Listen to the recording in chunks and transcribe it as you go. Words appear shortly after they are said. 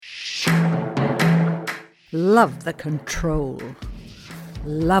Love the control.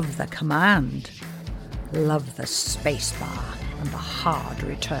 Love the command. Love the spacebar and the hard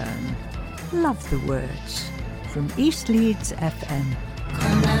return. Love the words. From East Leeds FM.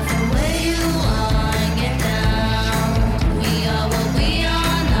 Come back from where you are and get down. We are what we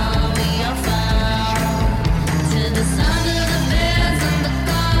are now, we are found. To the sound of the bells and the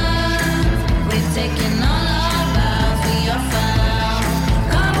guns, we've taken all our vows, we are found.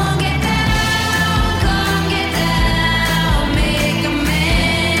 Come on, get down, make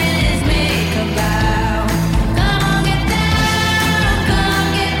amends, make a vow. Come on, get down,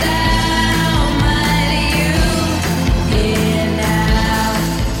 mighty youth, here now.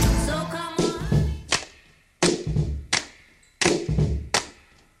 So come on.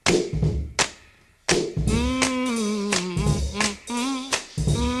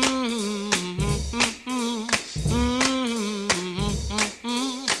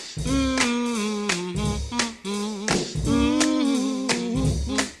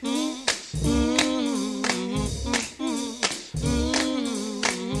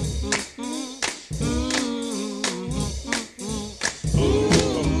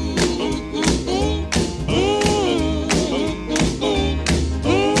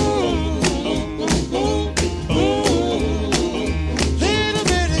 Little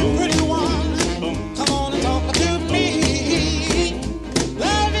bitty pretty one, come on and talk to me.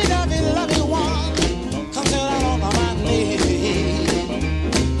 Lovey one, come sit down on my knee.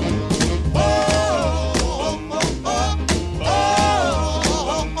 Oh, oh, oh, oh,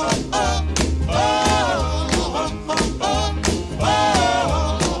 oh, oh, oh.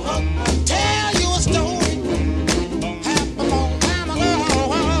 Tell you a story, happened a long time ago.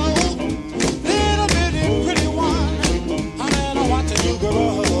 Little bitty pretty one, I never watched you grow.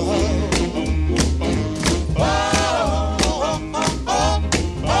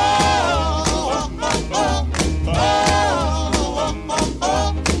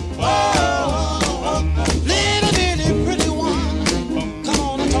 Little bitty pretty one, come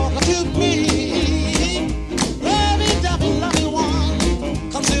on and talk to me. Lovey one,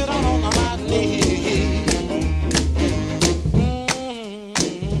 come sit down on my knee.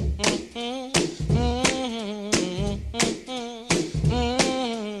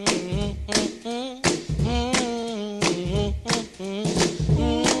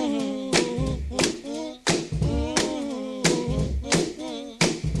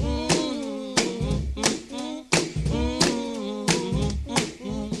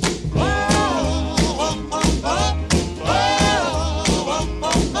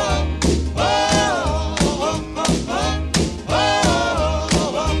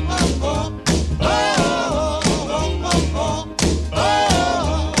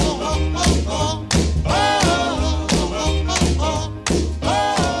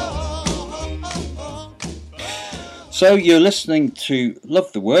 So you're listening to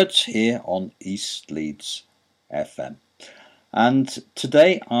Love the Words here on East Leeds FM. And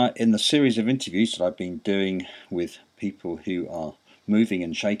today, in the series of interviews that I've been doing with people who are moving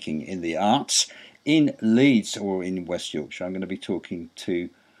and shaking in the arts in Leeds or in West Yorkshire, I'm going to be talking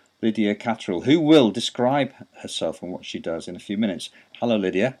to Lydia Catterall, who will describe herself and what she does in a few minutes. Hello,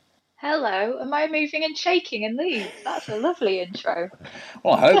 Lydia. Hello, am I moving and shaking in Leeds? That's a lovely intro.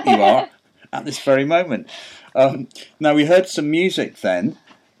 Well, I hope you are at this very moment. Now, we heard some music then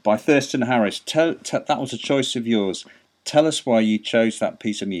by Thurston Harris. That was a choice of yours. Tell us why you chose that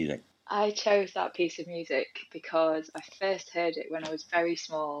piece of music. I chose that piece of music because I first heard it when I was very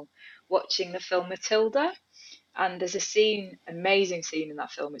small, watching the film Matilda. And there's a scene, amazing scene in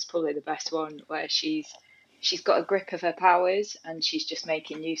that film. It's probably the best one, where she's got a grip of her powers and she's just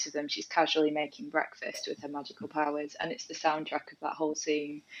making use of them. She's casually making breakfast with her magical powers, and it's the soundtrack of that whole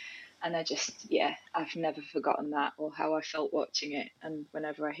scene. And I've never forgotten that or how I felt watching it. And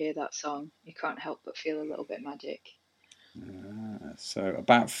whenever I hear that song, you can't help but feel a little bit magic. So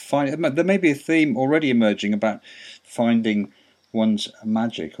about there may be a theme already emerging about finding one's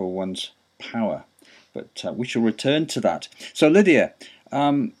magic or one's power, but we shall return to that. So Lydia,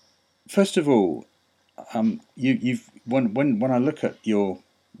 first of all, you've when I look at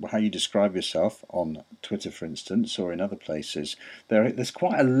how you describe yourself on Twitter, for instance, or in other places, there's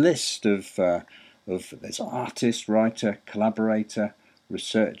quite a list of there's artist, writer, collaborator,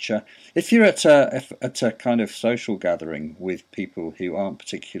 researcher. If you're at a kind of social gathering with people who aren't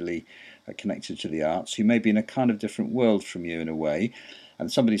particularly connected to the arts, who may be in a kind of different world from you in a way,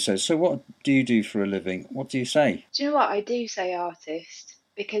 and somebody says, "So what do you do for a living?" What do you say? Do you know what? I do say artist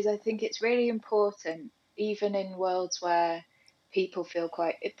because I think it's really important, even in worlds where people feel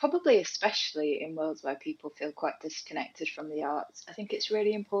quite, it probably especially in worlds where people feel quite disconnected from the arts, I think it's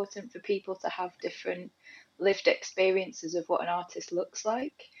really important for people to have different lived experiences of what an artist looks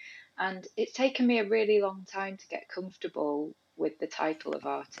like. And it's taken me a really long time to get comfortable with the title of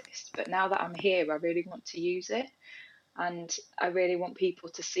artist. But now that I'm here, I really want to use it. And I really want people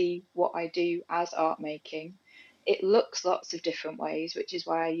to see what I do as art making. It looks lots of different ways, which is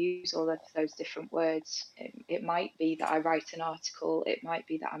why I use all of those different words. It might be that I write an article, it might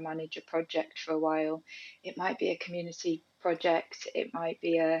be that I manage a project for a while, it might be a community project, it might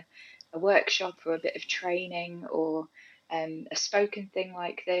be a workshop or a bit of training or a spoken thing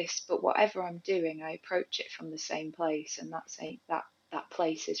like this. But whatever I'm doing, I approach it from the same place, and that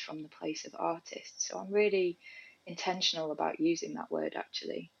place is from the place of artist. So I'm really intentional about using that word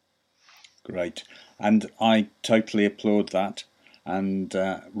actually. Great. And I totally applaud that and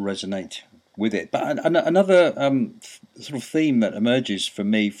resonate with it. But another sort of theme that emerges for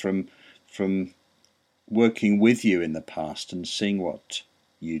me from working with you in the past and seeing what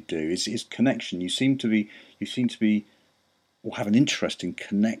you do is connection. You seem to be or have an interest in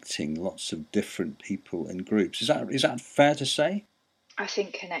connecting lots of different people and groups. Is that fair to say? I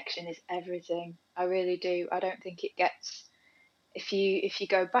think connection is everything. I really do. I don't think it gets, if you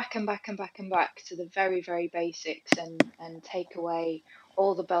go back and back and back and back to the very, very basics and take away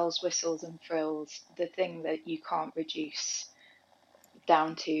all the bells, whistles and frills, the thing that you can't reduce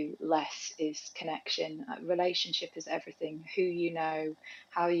down to less is connection. Relationship is everything. Who you know,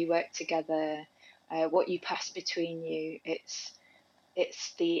 how you work together, what you pass between you.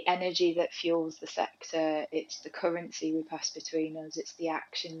 It's the energy that fuels the sector, it's the currency we pass between us, it's the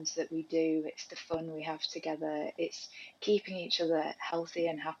actions that we do, it's the fun we have together, it's keeping each other healthy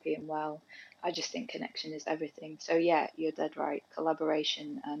and happy and well. I just think connection is everything. So, yeah, you're dead right.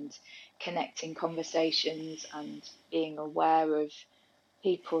 Collaboration and connecting conversations and being aware of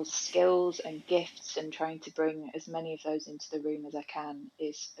people's skills and gifts and trying to bring as many of those into the room as I can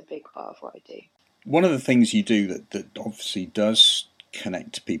is a big part of what I do. One of the things you do that obviously does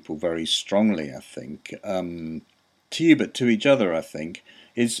connect people very strongly, I think, to you, but to each other, I think,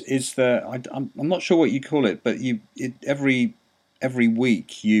 is I'm not sure what you call it, but every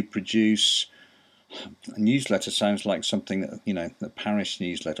week you produce a newsletter. Sounds like something that, the parish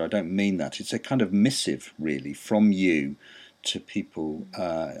newsletter. I don't mean that. It's a kind of missive, really, from you to people,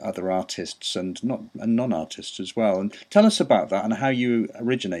 other artists and non-artists as well. And tell us about that and how you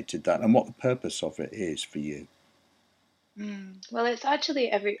originated that and what the purpose of it is for you. Well, it's actually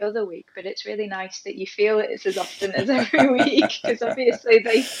every other week, but it's really nice that you feel it's as often as every week because obviously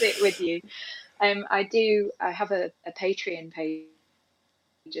they sit with you. I have a Patreon page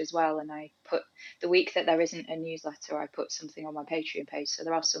as well, and I put the week that there isn't a newsletter, I put something on my Patreon page. So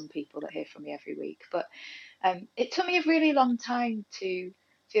there are some people that hear from me every week, but it took me a really long time to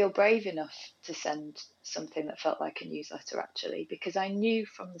feel brave enough to send something that felt like a newsletter actually, because I knew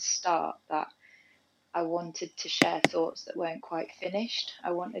from the start that I wanted to share thoughts that weren't quite finished.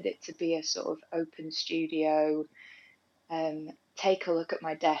 I wanted it to be a sort of open studio, take a look at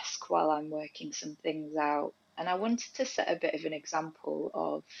my desk while I'm working some things out. And I wanted to set a bit of an example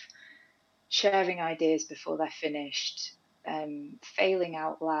of sharing ideas before they're finished, failing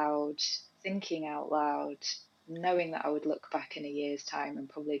out loud, thinking out loud, knowing that I would look back in a year's time and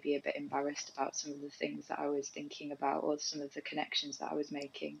probably be a bit embarrassed about some of the things that I was thinking about or some of the connections that I was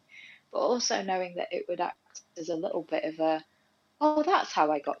making, but also knowing that it would act as a little bit of oh, that's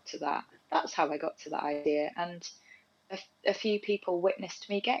how I got to that. That's how I got to that idea. And a few people witnessed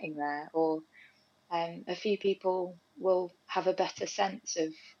me getting there, or a few people will have a better sense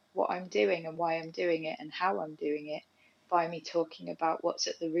of what I'm doing and why I'm doing it and how I'm doing it by me talking about what's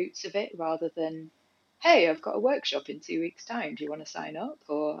at the roots of it rather than, hey, I've got a workshop in 2 weeks' time. Do you want to sign up?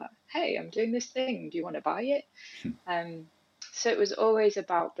 Or, hey, I'm doing this thing. Do you want to buy it? So it was always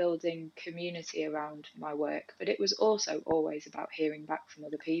about building community around my work, but it was also always about hearing back from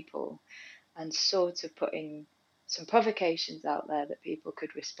other people and sort of putting some provocations out there that people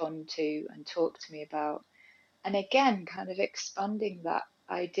could respond to and talk to me about. And again, kind of expanding that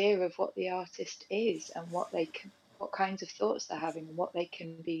idea of what the artist is and what what kinds of thoughts they're having and what they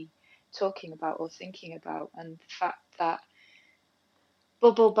can be talking about or thinking about. And the fact that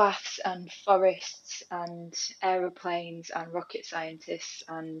bubble baths and forests and aeroplanes and rocket scientists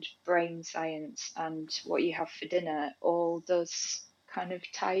and brain science and what you have for dinner all does kind of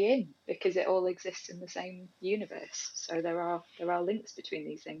tie in because it all exists in the same universe. So there are links between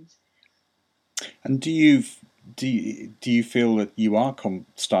these things. And do you feel that you are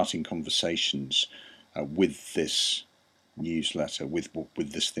starting conversations with this newsletter with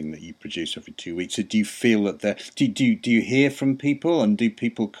this thing that you produce every 2 weeks. So do you feel that do you hear from people, and do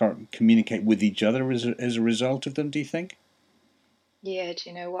people communicate with each other as a result of them, do you think? Yeah, do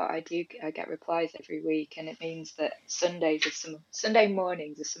you know what? I get replies every week, and it means that Sunday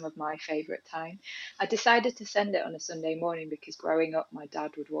mornings are some of my favourite time. I decided to send it on a Sunday morning because growing up, my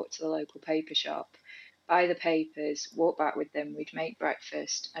dad would walk to the local paper shop, buy the papers, walk back with them, we'd make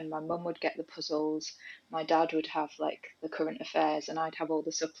breakfast, and my mum would get the puzzles. My dad would have like the current affairs, and I'd have all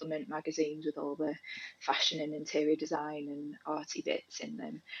the supplement magazines with all the fashion and interior design and arty bits in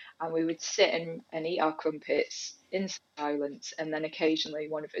them. And we would sit and eat our crumpets in silence, and then occasionally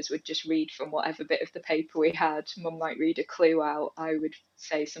one of us would just read from whatever bit of the paper we had. Mum might read a clue out. I would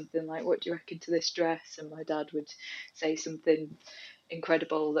say something like, "What do you reckon to this dress?" And my dad would say something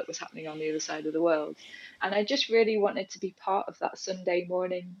incredible that was happening on the other side of the world. And I just really wanted to be part of that Sunday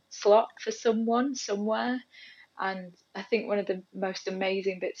morning slot for someone somewhere. And I think one of the most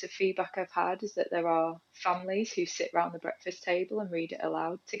amazing bits of feedback I've had is that there are families who sit round the breakfast table and read it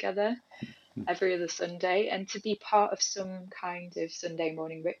aloud together every other Sunday. And to be part of some kind of Sunday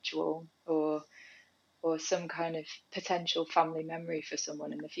morning ritual, or some kind of potential family memory for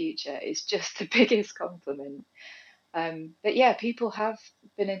someone in the future, is just the biggest compliment. But yeah, people have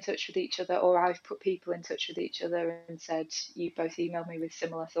been in touch with each other, or I've put people in touch with each other and said, "You both emailed me with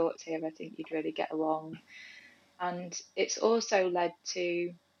similar thoughts here. I think you'd really get along." And it's led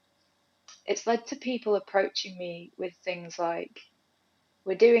to people approaching me with things like,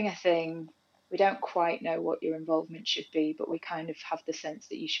 "We're doing a thing. We don't quite know what your involvement should be, but we kind of have the sense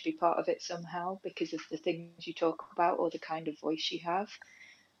that you should be part of it somehow because of the things you talk about or the kind of voice you have."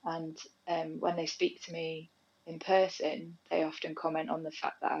 And when they speak to me in person, they often comment on the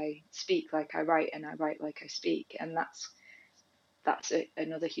fact that I speak like I write and I write like I speak, and that's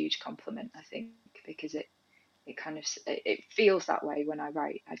another huge compliment, I think, because it kind of it feels that way when I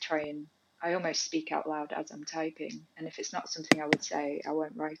write. I almost speak out loud as I'm typing, and if it's not something I would say, I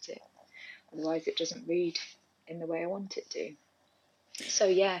won't write it. Otherwise, it doesn't read in the way I want it to. So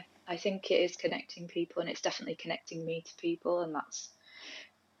yeah, I think it is connecting people, and it's definitely connecting me to people, and that's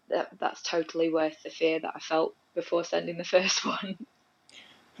totally worth the fear that I felt before sending the first one.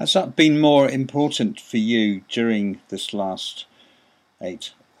 Has that been more important for you during this last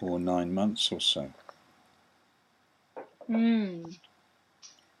 8 or 9 months or so?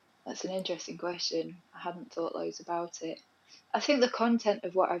 That's an interesting question. I hadn't thought loads about it. I think the content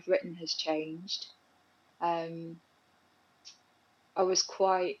of what I've written has changed. Um, I was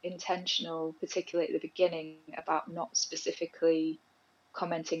quite intentional, particularly at the beginning, about not specifically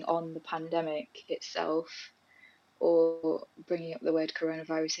commenting on the pandemic itself or bringing up the word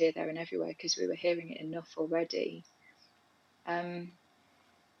coronavirus here, there, and everywhere because we were hearing it enough already. I've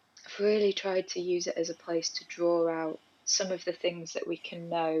really tried to use it as a place to draw out some of the things that we can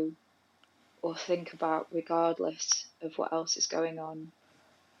know or think about regardless of what else is going on,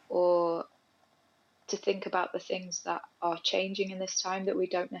 or to think about the things that are changing in this time that we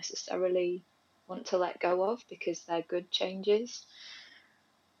don't necessarily want to let go of because they're good changes.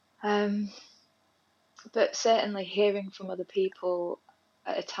 But certainly hearing from other people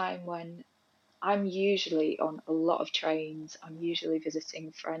at a time when I'm usually on a lot of trains, I'm usually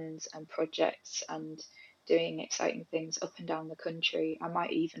visiting friends and projects and doing exciting things up and down the country. I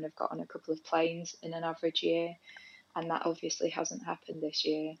might even have got on a couple of planes in an average year, and that obviously hasn't happened this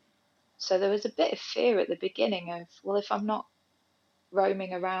year. So there was a bit of fear at the beginning of, well, if I'm not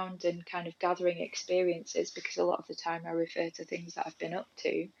roaming around and kind of gathering experiences, because a lot of the time I refer to things that I've been up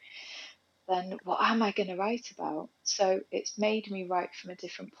to, then what am I going to write about? So it's made me write from a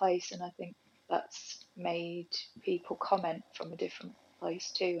different place, and I think that's made people comment from a different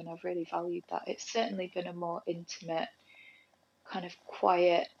place too, and I've really valued that. It's certainly been a more intimate, kind of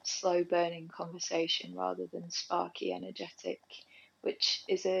quiet, slow burning conversation rather than sparky, energetic, which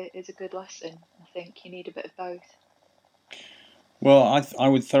is a good lesson. I think you need a bit of both. Well, I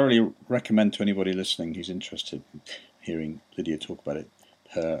would thoroughly recommend to anybody listening who's interested in hearing Lydia talk about it,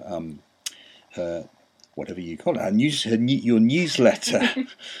 her whatever you call it, your newsletter.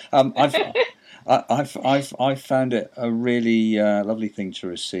 I've found it a really lovely thing to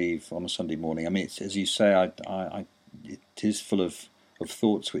receive on a Sunday morning. I mean, it's, as you say, it is full of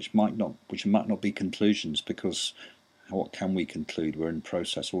thoughts which might not be conclusions, because what can we conclude? We're in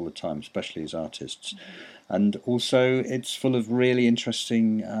process all the time, especially as artists. And also it's full of really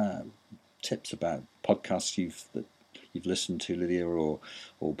interesting tips about podcasts that you've listened to, Lydia, or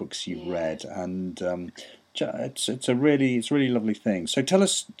books you've read, and it's a really lovely thing. So tell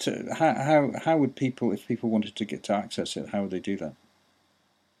us, how would people, if people wanted to get to access it, how would they do that?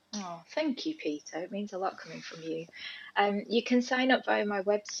 Oh, Oh, thank you, Peter. It means a lot coming from you. You can sign up via my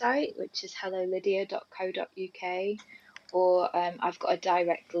website, which is hellolydia.co.uk, or I've got a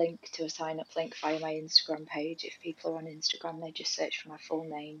direct link to a sign up link via my Instagram page. If people are on Instagram, they just search for my full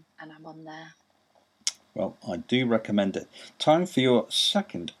name and I'm on there. Well, I do recommend it. Time for your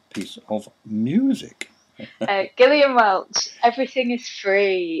second piece of music. Gillian Welch, Everything is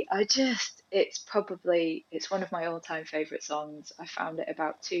Free. It's one of my all-time favourite songs. I found it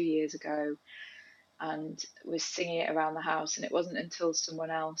about 2 years ago and was singing it around the house, and it wasn't until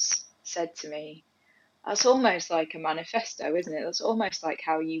someone else said to me, that's almost like a manifesto, isn't it? That's almost like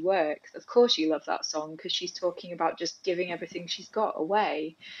how you work. Of course you love that song because she's talking about just giving everything she's got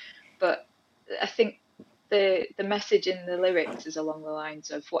away. But I think the message in the lyrics is along the lines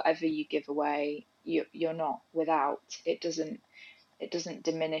of whatever you give away, you're not without. It doesn't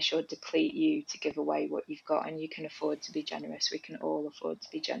diminish or deplete you to give away what you've got, and you can afford to be generous. We can all afford to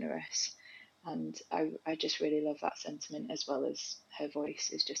be generous. And I just really love that sentiment, as well as her voice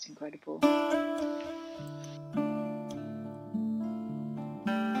is just incredible.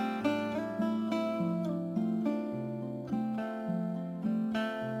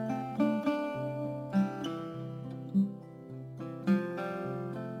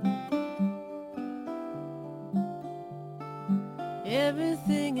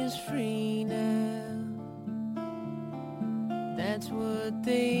 Everything is free now. That's what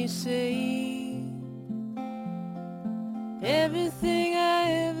they say. Everything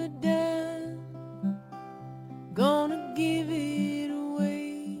I ever done, gonna give it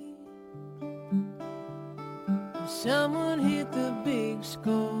away. Someone hit the big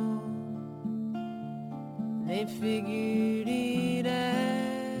score. They figured it out.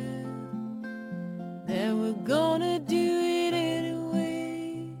 They were gonna do it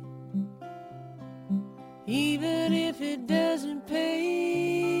anyway, even if it doesn't pay.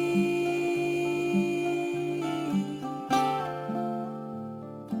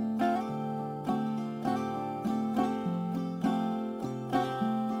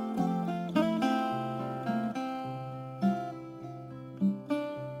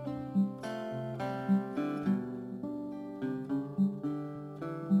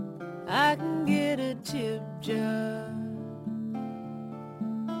 I can get a tip jar,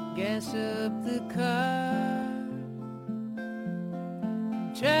 gas up the car,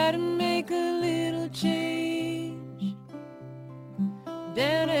 try to make a little change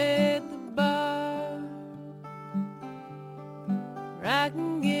down at the bar. Or I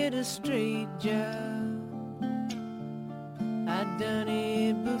can get a straight job, I've done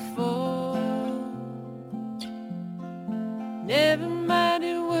it before. Never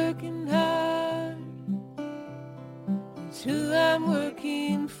minded working hard, it's who I'm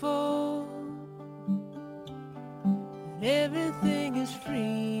working for. And everything is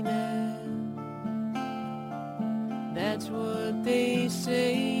free now, that's what they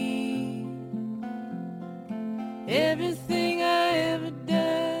say. Everything I ever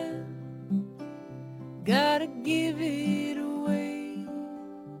done, gotta give it away.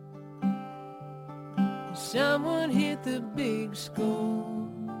 Someone hit the big score,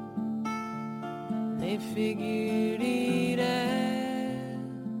 they figured it out.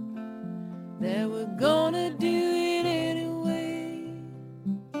 They were gonna do it anyway,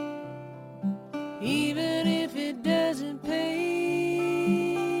 even if it doesn't pay.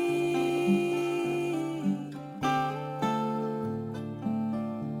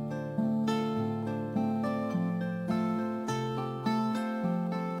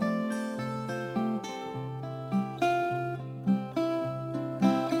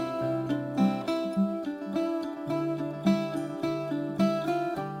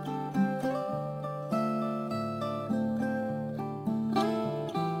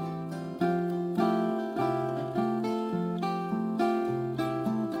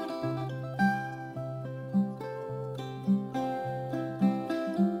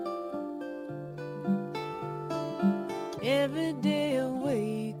 Every day I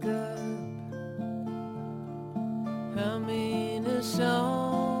wake up humming a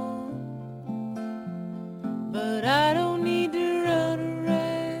song, but I don't need to run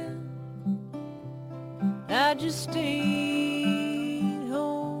around. I just stay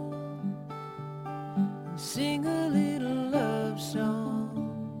home and sing a little love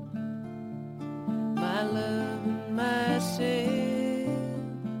song, my love and myself.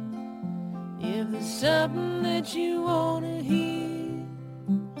 If there's something that you wanna hear,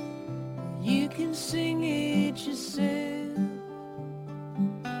 you can sing it yourself.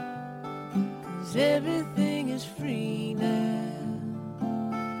 'Cause everything is free now,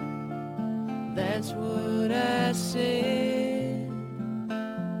 that's what I said.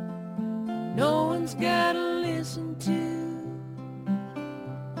 Someone's gotta listen to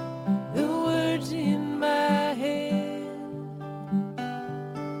the words in my head.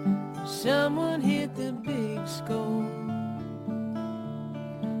 Someone hit the big score,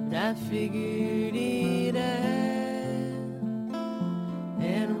 but I figured it out,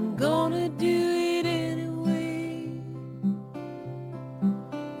 and I'm gonna do it anyway,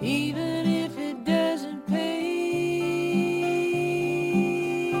 even if it doesn't pay.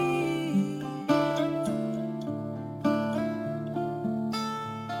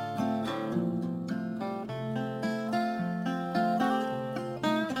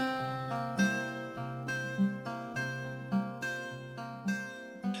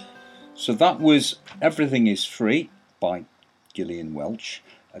 So that was Everything is Free by Gillian Welch,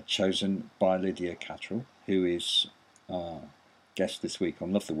 chosen by Lydia Cattrall, who is our guest this week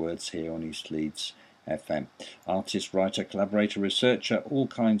on Love the Words here on East Leeds FM. Artist, writer, collaborator, researcher, all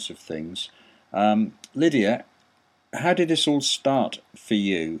kinds of things. Lydia, how did this all start for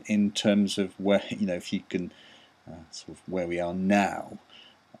you in terms of where, if you can, sort of where we are now?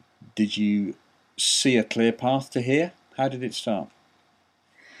 Did you see a clear path to here? How did it start?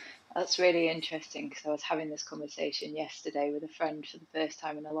 That's really interesting because I was having this conversation yesterday with a friend for the first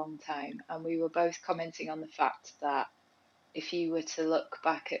time in a long time, and we were both commenting on the fact that if you were to look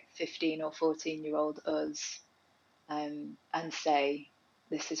back at 15 or 14-year-old us and say,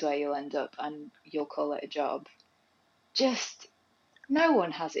 this is where you'll end up and you'll call it a job, just no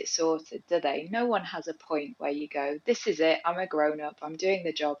one has it sorted, do they? No one has a point where you go, this is it, I'm a grown up, I'm doing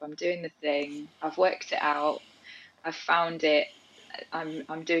the job, I'm doing the thing, I've worked it out, I've found it,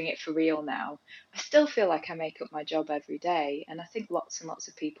 I'm doing it for real now. I still feel like I make up my job every day, and I think lots and lots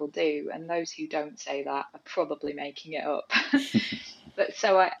of people do, and those who don't say that are probably making it up. But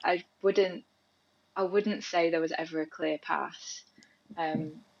so I wouldn't say there was ever a clear path.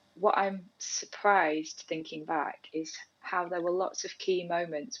 What I'm surprised thinking back is how there were lots of key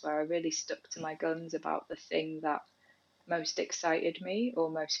moments where I really stuck to my guns about the thing that most excited me or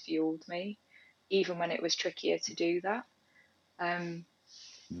most fueled me, even when it was trickier to do that. I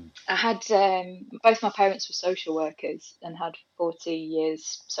had both my parents were social workers and had 40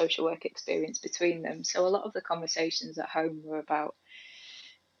 years social work experience between them. So a lot of the conversations at home were about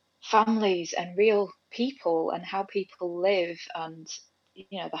families and real people and how people live and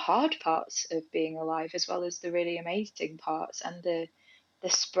the hard parts of being alive as well as the really amazing parts, and the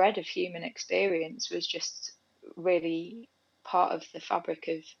spread of human experience was just really part of the fabric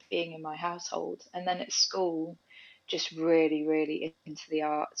of being in my household. And then at school, just really, really into the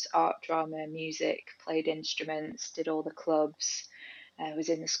arts, art, drama, music, played instruments, did all the clubs, was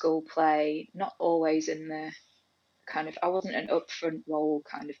in the school play, not always in the kind of, I wasn't an upfront role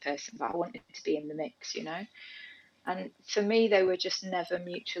kind of person, but I wanted to be in the mix. And for me, they were just never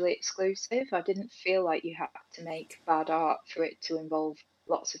mutually exclusive. I didn't feel like you had to make bad art for it to involve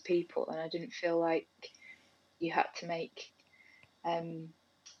lots of people, and I didn't feel like you had to make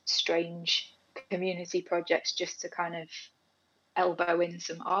strange community projects just to kind of elbow in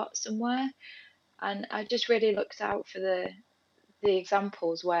some art somewhere. And I just really looked out for the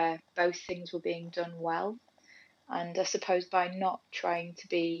examples where both things were being done well. And I suppose by not trying to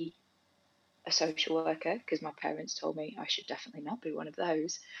be a social worker, because my parents told me I should definitely not be one of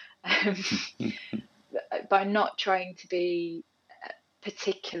those, by not trying to be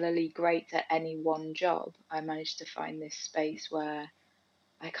particularly great at any one job, I managed to find this space where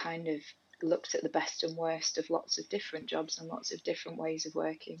I kind of looked at the best and worst of lots of different jobs and lots of different ways of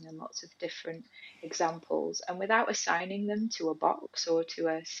working and lots of different examples, and without assigning them to a box or to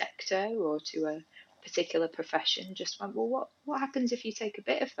a sector or to a particular profession, just went, well, what happens if you take a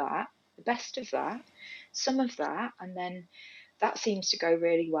bit of that, the best of that, some of that, and then that seems to go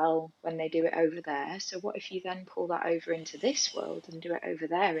really well when they do it over there. So what if you then pull that over into this world and do it over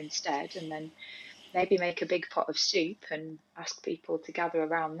there instead, and then maybe make a big pot of soup and ask people to gather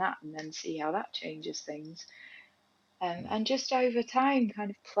around that and then see how that changes things. And just over time, kind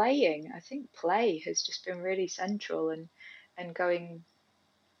of playing. I think play has just been really central, and going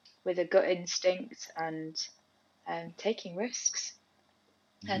with a gut instinct and taking risks.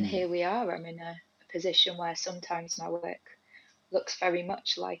 And here we are. I'm in a position where sometimes my work looks very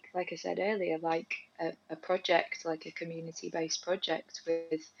much like I said earlier, like a project, like a community-based project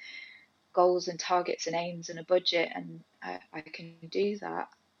with goals and targets and aims and a budget, and I can do that,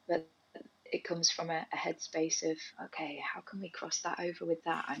 but it comes from a headspace of, okay, how can we cross that over with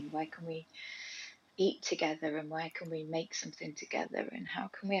that, and where can we eat together, and where can we make something together, and how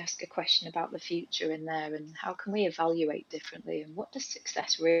can we ask a question about the future in there, and how can we evaluate differently, and what does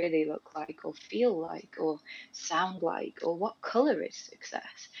success really look like or feel like or sound like, or what colour is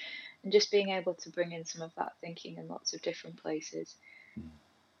success. and just being able to bring in some of that thinking in lots of different places.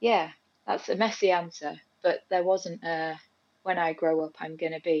 Yeah, that's a messy answer, but there wasn't a when I grow up I'm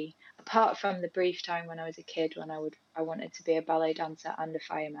gonna be, apart from the brief time when I was a kid when I wanted to be a ballet dancer and a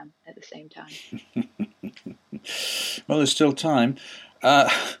fireman at the same time. Well, there's still time. Uh,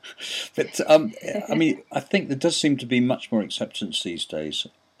 but I mean, I think there does seem to be much more acceptance these days.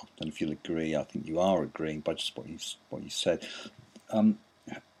 I don't know if you'll agree. I think you are agreeing by just what you said. There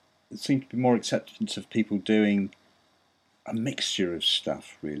seems to be more acceptance of people doing a mixture of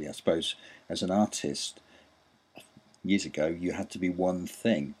stuff. Really, I suppose as an artist, years ago you had to be one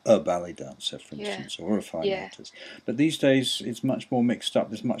thing, a ballet dancer, for Yeah, instance, or a fine yeah, artist. But these days it's much more mixed up.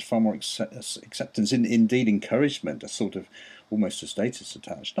 There's much far more acceptance, indeed encouragement, a sort of almost a status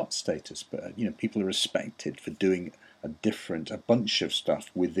attached. Not status, but people are respected for doing a bunch of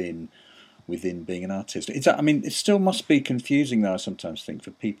stuff within being an artist. I mean, it still must be confusing, though, I sometimes think,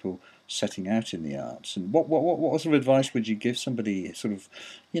 for people setting out in the arts. And what sort of advice would you give somebody, sort of,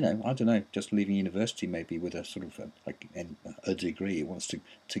 I don't know, just leaving university maybe with a sort of a degree, wants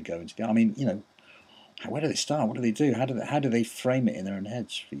to go into the art? I mean, where do they start? What do they do? How do they frame it in their own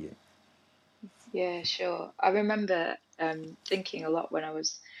heads for you? yeah, sure. I remember thinking a lot when I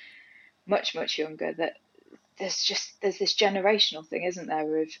was much younger that there's this generational thing, isn't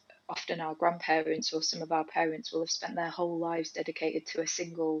there, of often our grandparents or some of our parents will have spent their whole lives dedicated to a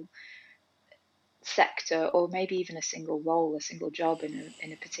single sector or maybe even a single role, a single job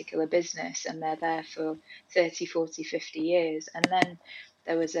in a particular business, and they're there for 30, 40, 50 years. And then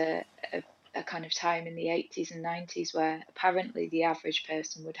there was a kind of time in the 80s and 90s where apparently the average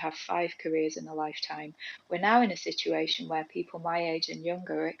person would have 5 careers in a lifetime. We're now in a situation where people my age and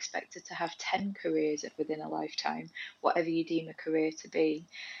younger are expected to have 10 careers within a lifetime, whatever you deem a career to be.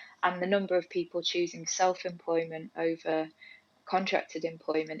 And the number of people choosing self employment over contracted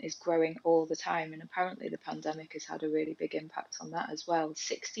employment is growing all the time. And apparently, the pandemic has had a really big impact on that as well.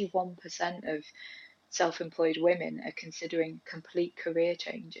 61% of self employed women are considering complete career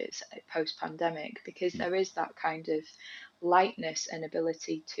changes post pandemic because there is that kind of lightness and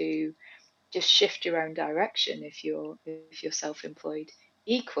ability to just shift your own direction if you're self-employed.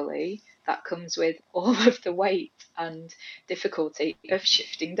 Equally, that comes with all of the weight and difficulty of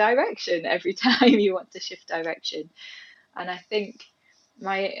shifting direction every time you want to shift direction. And I think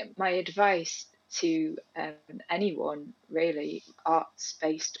my advice to anyone really, arts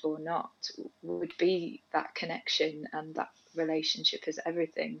based or not, would be that connection and that relationship is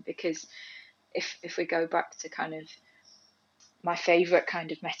everything. Because if we go back to kind of my favourite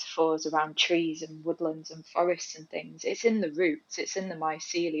kind of metaphors around trees and woodlands and forests and things, it's in the roots, it's in the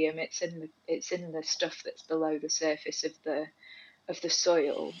mycelium, it's in the stuff that's below the surface of the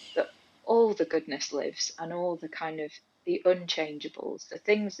soil that all the goodness lives, and all the kind of the unchangeables, the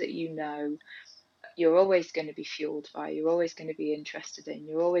things that you're always going to be fueled by, you're always going to be interested in,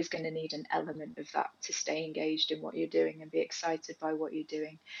 you're always going to need an element of that to stay engaged in what you're doing and be excited by what you're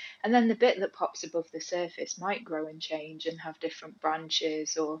doing. And then the bit that pops above the surface might grow and change and have different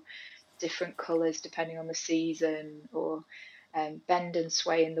branches or different colours depending on the season, or bend and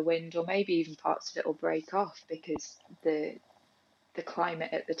sway in the wind, or maybe even parts of it will break off because the climate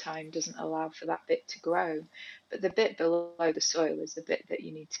at the time doesn't allow for that bit to grow. But the bit below the soil is the bit that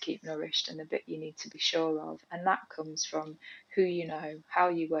you need to keep nourished and the bit you need to be sure of. And that comes from who you know, how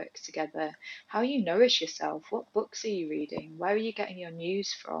you work together, how you nourish yourself, what books are you reading, where are you getting your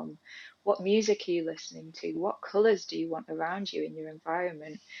news from, what music are you listening to, what colours do you want around you in your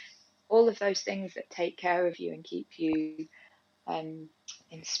environment. All of those things that take care of you and keep you um,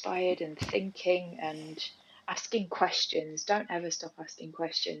 inspired and thinking and asking questions. Don't ever stop asking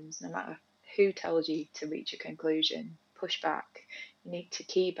questions, no matter who tells you to reach a conclusion. Push back. You need to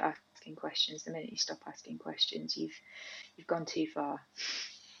keep asking questions. The minute you stop asking questions, you've gone too far.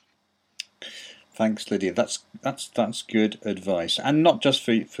 Thanks, Lydia. That's good advice, and not just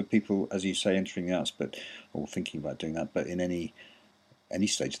for people, as you say, entering the arts, but or thinking about doing that, but in any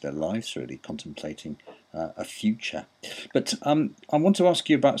stage of their lives, really contemplating a future. But I want to ask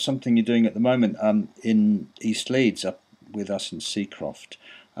you about something you're doing at the moment in East Leeds, up with us in Seacroft.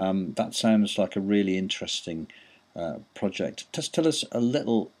 That sounds like a really interesting project. Just tell us a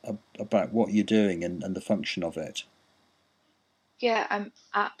little about what you're doing and the function of it. Yeah, I'm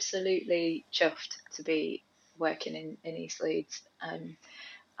absolutely chuffed to be working in East Leeds.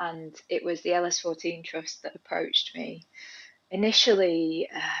 And it was the LS14 Trust that approached me initially,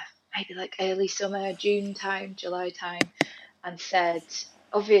 maybe like early summer, June time, July time, and said,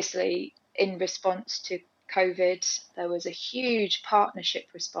 obviously, in response to COVID, there was a huge partnership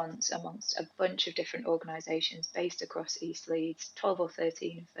response amongst a bunch of different organisations based across East Leeds, 12 or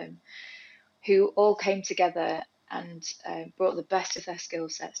 13 of them, who all came together and brought the best of their skill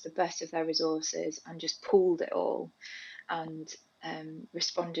sets, the best of their resources, and just pooled it all and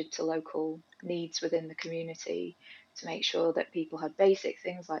responded to local needs within the community to make sure that people had basic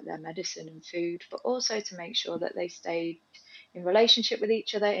things like their medicine and food, but also to make sure that they stayed in relationship with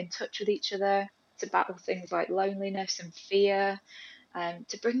each other, in touch with each other, to battle things like loneliness and fear,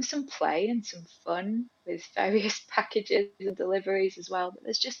 to bring some play and some fun with various packages and deliveries as well. But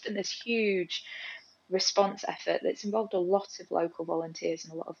there's just been this huge response effort that's involved a lot of local volunteers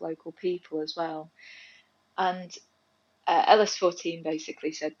and a lot of local people as well. And LS14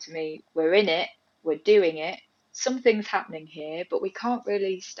 basically said to me, we're in it, we're doing it, something's happening here, but we can't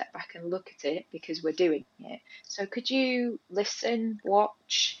really step back and look at it because we're doing it. So could you listen,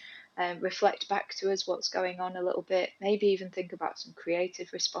 watch, reflect back to us what's going on a little bit, maybe even think about some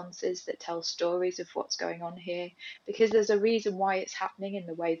creative responses that tell stories of what's going on here, because there's a reason why it's happening in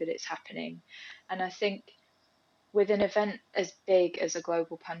the way that it's happening. And I think with an event as big as a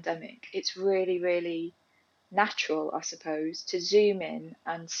global pandemic, it's really, really natural, I suppose, to zoom in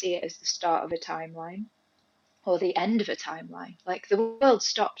and see it as the start of a timeline or the end of a timeline. Like the world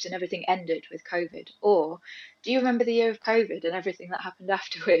stopped and everything ended with COVID. Or do you remember the year of COVID and everything that happened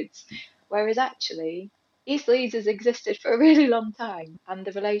afterwards? Whereas actually, East Leeds has existed for a really long time, and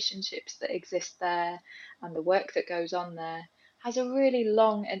the relationships that exist there and the work that goes on there has a really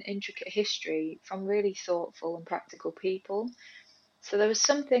long and intricate history from really thoughtful and practical people. So there was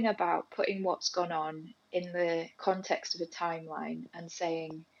something about putting what's gone on in the context of a timeline and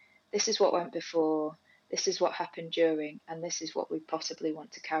saying, this is what went before, this is what happened during, and this is what we possibly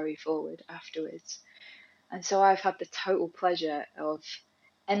want to carry forward afterwards. And so I've had the total pleasure of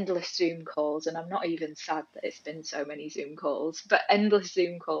endless Zoom calls, and I'm not even sad that it's been so many Zoom calls, but endless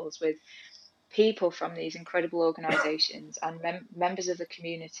Zoom calls with people from these incredible organisations and members of the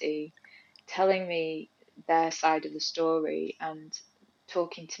community telling me their side of the story and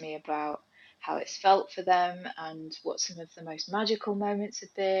talking to me about how it's felt for them and what some of the most magical moments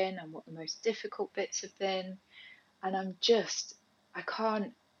have been and what the most difficult bits have been. And I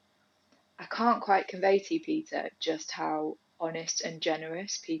can't quite convey to you, Peter, just how honest and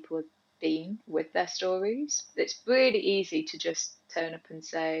generous people have been with their stories. It's really easy to just turn up and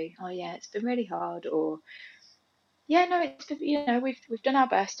say, oh yeah, it's been really hard, or yeah, no, it's been, we've done our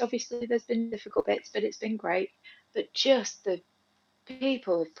best. Obviously there's been difficult bits, but it's been great. But just the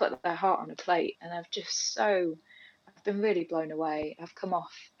people have put their heart on a plate, and I've been really blown away. I've come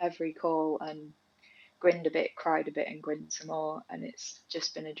off every call and grinned a bit, cried a bit, and grinned some more, and it's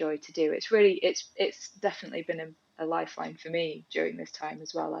just been a joy to do. It's definitely been a lifeline for me during this time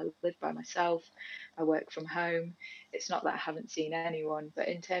as well. I live by myself, I work from home. It's not that I haven't seen anyone, but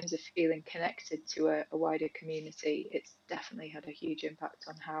in terms of feeling connected to a wider community, it's definitely had a huge impact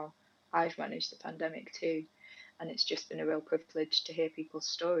on how I've managed the pandemic too. And it's just been a real privilege to hear people's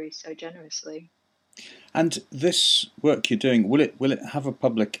stories so generously. And this work you're doing, will it have a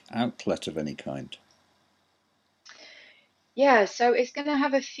public outlet of any kind? Yeah, so it's going to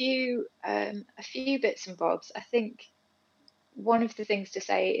have a few bits and bobs. I think one of the things to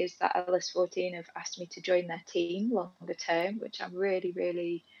say is that LS14 have asked me to join their team longer term, which I'm really,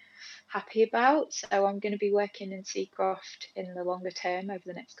 really happy about. So I'm going to be working in Seacroft in the longer term over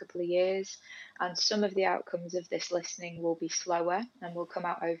the next couple of years, and some of the outcomes of this listening will be slower and will come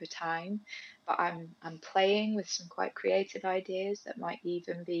out over time. But I'm playing with some quite creative ideas that might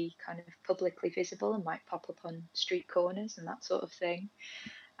even be kind of publicly visible and might pop up on street corners and that sort of thing.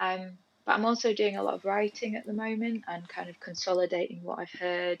 But I'm also doing a lot of writing at the moment and kind of consolidating what I've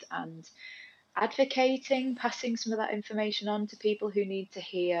heard and advocating, passing some of that information on to people who need to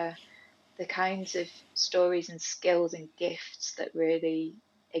hear the kinds of stories and skills and gifts that really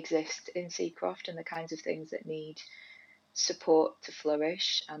exist in Seacroft and the kinds of things that need support to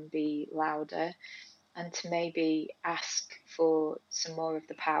flourish and be louder, and to maybe ask for some more of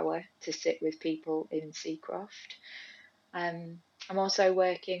the power to sit with people in Seacroft. I'm also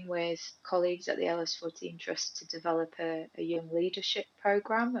working with colleagues at the LS14 Trust to develop a young leadership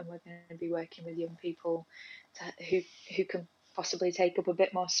programme, and we're going to be working with young people who can possibly take up a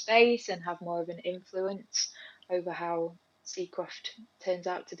bit more space and have more of an influence over how Seacroft turns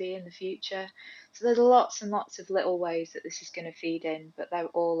out to be in the future. So there's lots and lots of little ways that this is going to feed in, but they're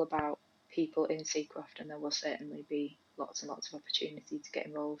all about people in Seacroft, and there will certainly be lots and lots of opportunity to get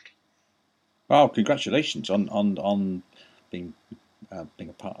involved. Well, congratulations on being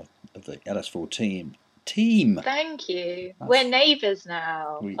a part of the LS14 team. Thank you. That's- We're neighbours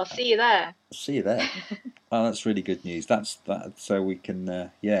now. We- I'll see you there. See you there. Oh, that's really good news. That's that. So we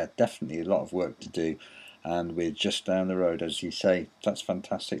can, yeah, definitely a lot of work to do, and we're just down the road, as you say. That's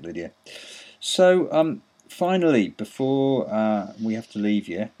fantastic, Lydia. So, finally, before we have to leave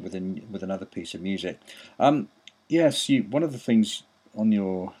you with another piece of music, yes, you one of the things on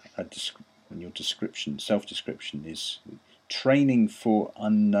your on your description, self-description, is training for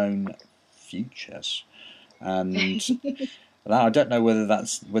unknown futures, and now, I don't know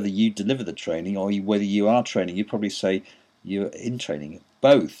whether you deliver the training or whether you are training. You'd probably say you're in training,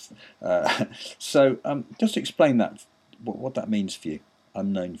 both. So, just explain that, what that means for you,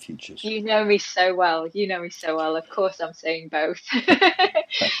 unknown futures. You know me so well. You know me so well. Of course, I'm saying both.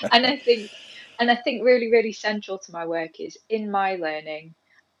 And I think really, really central to my work is in my learning.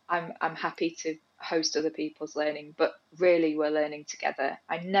 I'm happy to host other people's learning, but really we're learning together.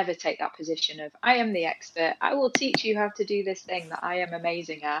 I never take that position of I am the expert. I will teach you how to do this thing that I am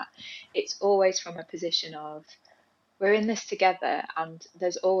amazing at. It's always from a position of we're in this together and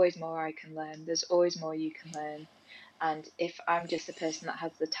there's always more I can learn. There's always more you can learn. And if I'm just the person that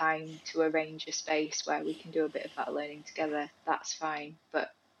has the time to arrange a space where we can do a bit of that learning together, that's fine.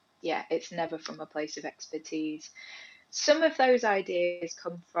 But yeah, it's never from a place of expertise. Some of those ideas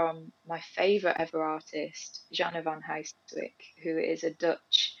come from my favourite ever artist, Jana van Heijstwyk, who is a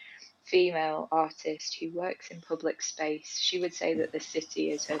Dutch female artist who works in public space. She would say that the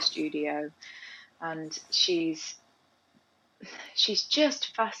city is her studio, and she's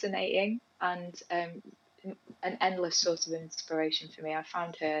just fascinating and an endless source of inspiration for me. I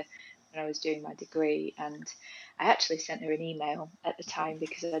found her when I was doing my degree, and I actually sent her an email at the time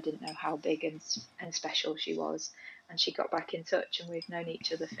because I didn't know how big and special she was. And she got back in touch, and we've known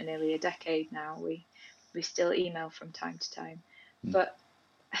each other for nearly a decade now. We still email from time to time, but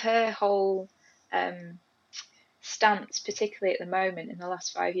her whole um, stance, particularly at the moment in the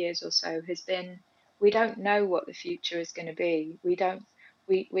last 5 years or so, has been we don't know what the future is going to be. We don't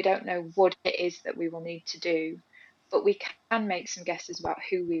know what it is that we will need to do, but we can make some guesses about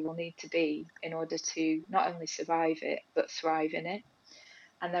who we will need to be in order to not only survive it but thrive in it.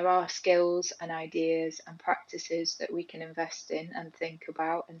 And there are skills and ideas and practices that we can invest in and think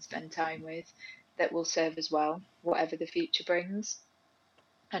about and spend time with that will serve us well, whatever the future brings.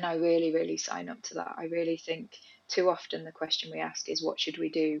 And I really, really sign up to that. I really think too often the question we ask is, what should we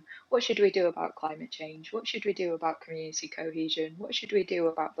do? What should we do about climate change? What should we do about community cohesion? What should we do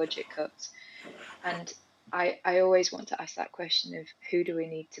about budget cuts? And I always want to ask that question of who do we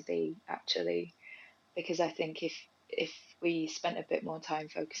need to be actually? Because I think if we spent a bit more time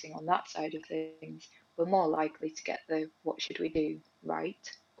focusing on that side of things, we're more likely to get the what should we do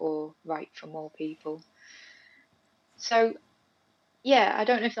right or right for more people. So yeah, I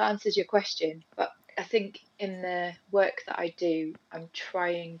don't know if that answers your question, but I think in the work that I do, I'm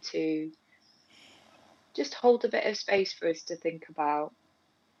trying to just hold a bit of space for us to think about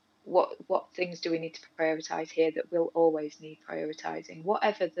what things do we need to prioritize here that will always need prioritizing,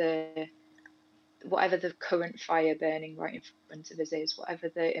 whatever the current fire burning right in front of us is, whatever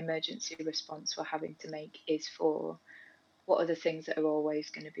the emergency response we're having to make is for, what are the things that are always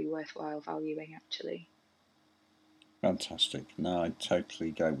going to be worthwhile valuing actually. Fantastic. No, I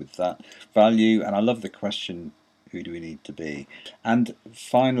totally go with that value, and I love the question. Who do we need to be? And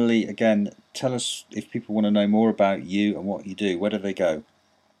finally, again, tell us if people want to know more about you and what you do. Where do they go?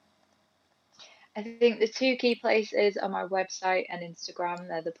 I think the two key places are my website and Instagram.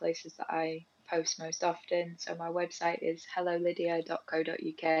 They're the places that I post most often. So my website is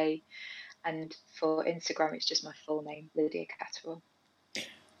hellolydia.co.uk, and for Instagram it's just my full name, Lydia Catterall.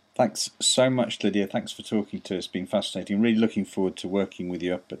 Thanks so much, Lydia. Thanks for talking to us. It's been fascinating. Really looking forward to working with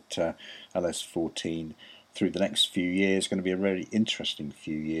you up at LS14 through the next few years. Going to be a really interesting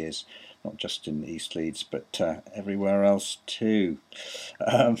few years, not just in East Leeds, but everywhere else too.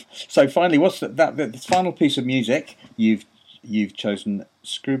 So finally, what's the final piece of music you've chosen?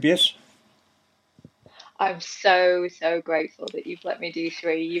 Scroobius. I'm so grateful that you've let me do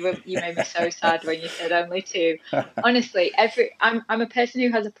three. You made me so sad when you said only two. Honestly, I'm a person who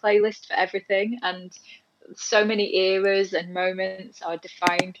has a playlist for everything, and so many eras and moments are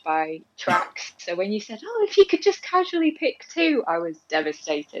defined by tracks. So when you said, "Oh, if you could just casually pick two," I was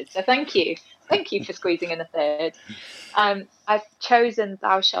devastated. So thank you for squeezing in a third. I've chosen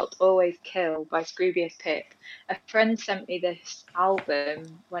 "Thou Shalt Always Kill" by Scroobius Pip. A friend sent me this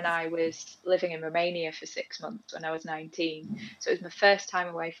album when I was living in Romania for 6 months when I was 19. So it was my first time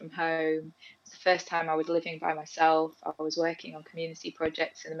away from home. It was the first time I was living by myself. I was working on community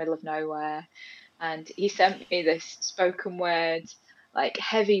projects in the middle of nowhere, and he sent me this spoken word like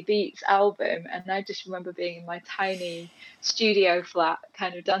heavy beats album, and I just remember being in my tiny studio flat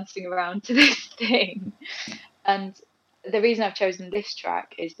kind of dancing around to this thing. And the reason I've chosen this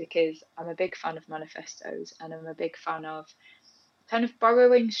track is because I'm a big fan of manifestos, and I'm a big fan of kind of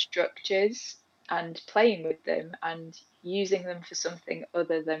borrowing structures and playing with them and using them for something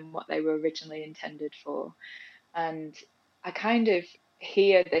other than what they were originally intended for. And I kind of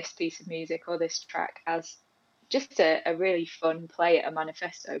hear this piece of music or this track as just a really fun play at a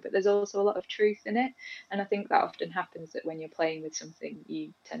manifesto, but there's also a lot of truth in it. And I think that often happens, that when you're playing with something,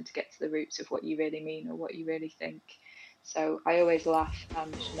 you tend to get to the roots of what you really mean or what you really think. So I always laugh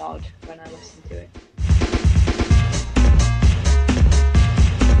and nod when I listen to it.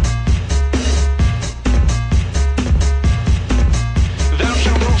 Thou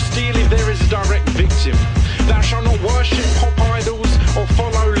shalt not steal if there is a direct victim. Thou shalt not worship pop idols or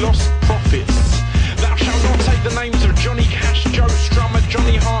follow lost prophets. Thou shalt not take the names of Johnny Cash, Joe Strummer,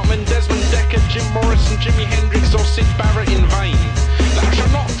 Johnny Hartman, Desmond Decker, Jim Morrison, Jimi Hendrix or Syd Barrett in vain. Thou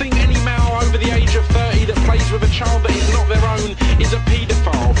shalt not think any male over the age of 30 that plays with a child that is not their own is a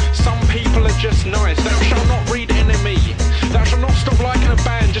paedophile. Some people are just nice. Thou shalt not read NME. Thou shalt not stop liking a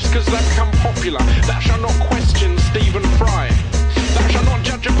band just because they've become popular. Thou shalt not question Stephen Fry. Thou shalt not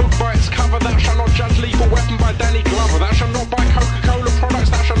judge a book by its cover. Thou shalt not judge Lethal Weapon by Danny Glover. Thou shalt not buy Coca-Cola products.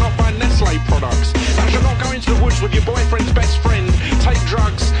 Thou shalt not buy Nestle products. Thou shalt not go into the woods with your boyfriend's best friend, take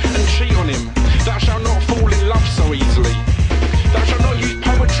drugs and cheat on him. Thou shalt not fall in love so easily. Thou shalt not use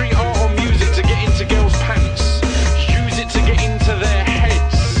poetry, art or music to get into girls' pants. Use it to get into their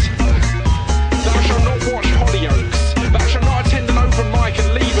heads. Thou shalt not watch Hollyoaks. Thou shalt not attend an open mic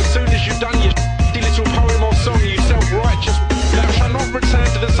and leave as soon as you've done your little poem or song, you self-righteous. Thou shalt not return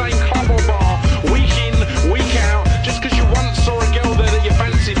to the same club or bar week in, week out, just because you once saw a girl there that you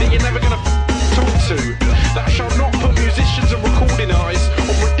fancied that you're never going to talk to. Thou shalt not put musicians and recording artists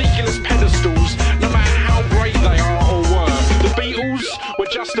on ridiculous pedestals, no matter how great they are or were. The Beatles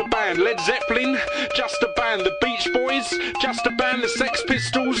were just a band. Led Zeppelin, just a band. The Beach Boys, just a band. The Sex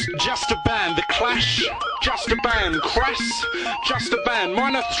Pistols, just a band. The Clash, just a band. Crass, just a band.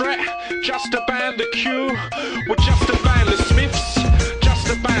 Minor Threat, just a band. The Cure were just a band. The Smiths, just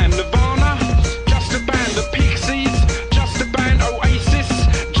a band. Nirvana, just a band. The Pixies, just a band. Oasis,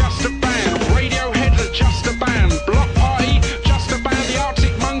 just a band. Radiohead, just a band. Block Party, just a band. The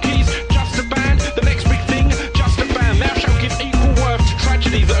Arctic Monkeys, just a band. The Next Big Thing, just a band. Thou shalt give equal worth to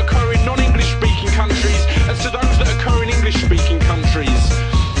tragedies that occur in non-English speaking countries as to those that occur in English speaking countries.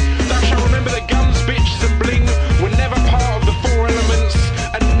 Thou shalt remember that guns, bitches and bling were never part of the four elements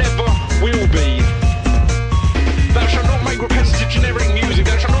and never will be. Thou shalt not make repetitive generic music.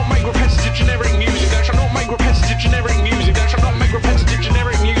 Thou shalt not make repetitive generic music. Thou shalt not make repetitive generic music. Thou shalt not make repetitive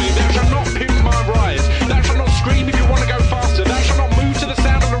generic music. Thou shalt not pimp my ride. Thou shalt not scream if you want to go faster. Thou shalt not move to the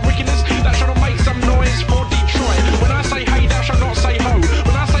sound of the rickiness. Thou shalt not make some noise for Detroit. When I say hey, thou shalt not say ho.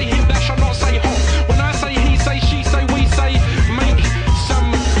 When I say hip, thou shalt not say hop. When I say he say, she say, we say, make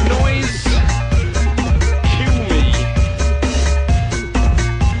some noise. Kill me.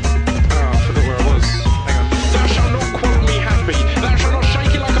 I forgot where I was. Hang on. Thou shalt not quote me happy. Thou shalt not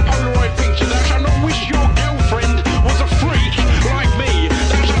shake it like a Polaroid picture. Thou shalt not wish your girlfriend was a freak like me.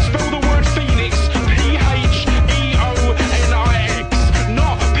 Thou shalt spell the word phoenix P-H-E-O-N-I-X,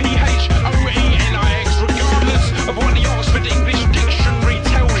 not P-H-O-E-N-I-X, regardless of what the Oxford English Dictionary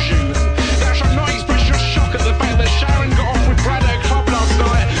tells you. Thou shalt not express your shock at the fact that Sharon got off with Brad at a club last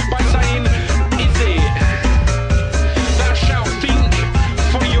night by saying, is it? Thou shalt think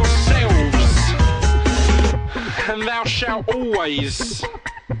for yourselves. And thou shalt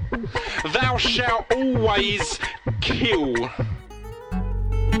always kill.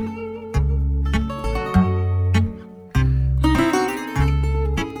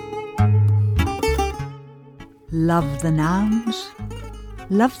 Love the nouns,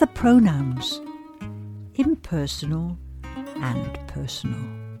 love the pronouns, impersonal and personal.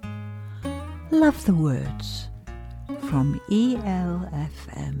 Love the words from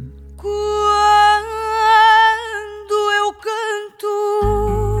ELFM. Quando eu canto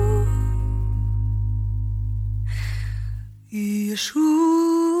e a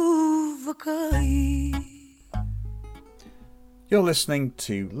chuva cai. You're listening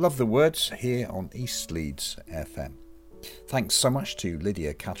to Love the Words here on East Leeds FM. Thanks so much to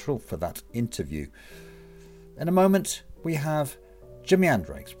Lydia Catterall for that interview. In a moment, we have Jimi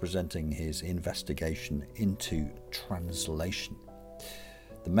Hendrix presenting his investigation into translation.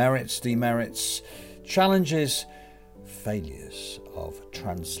 The merits, demerits, challenges, failures of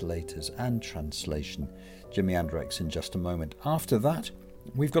translators and translation. Jimi Hendrix in just a moment. After that,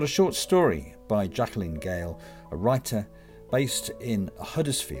 we've got a short story by Jacqueline Gale, a writer based in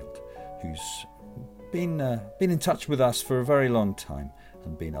Huddersfield, who's been in touch with us for a very long time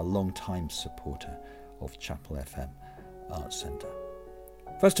and been a long-time supporter of Chapel FM Arts Centre.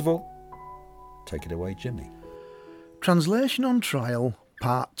 First of all, take it away, Jimmy. Translation on Trial,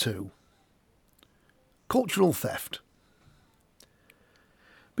 Part 2. Cultural Theft.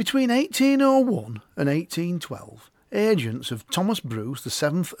 Between 1801 and 1812, agents of Thomas Bruce, the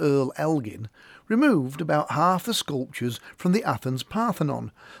 7th Earl Elgin, removed about half the sculptures from the Athens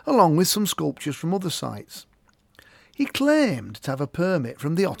Parthenon, along with some sculptures from other sites. He claimed to have a permit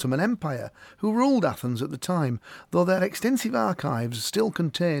from the Ottoman Empire, who ruled Athens at the time, though their extensive archives still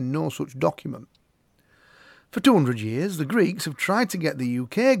contain no such document. For 200 years, the Greeks have tried to get the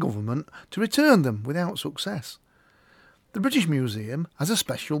UK government to return them without success. The British Museum has a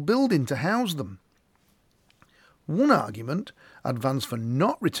special building to house them. One argument advanced for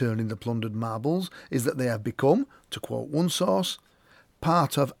not returning the plundered marbles is that they have become, to quote one source,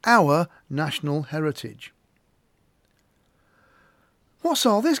 part of our national heritage. What's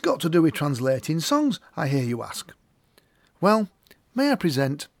all this got to do with translating songs, I hear you ask? Well, may I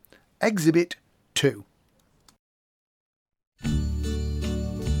present Exhibit 2.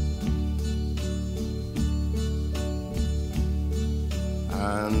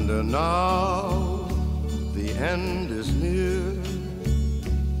 And now the end is near,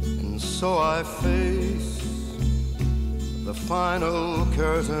 and so I face the final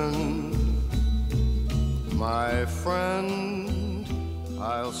curtain. My friend,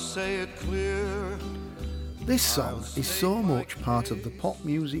 I'll say it clear. This song is so much part of the pop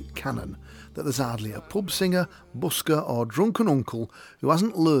music canon that there's hardly a pub singer, busker or drunken uncle who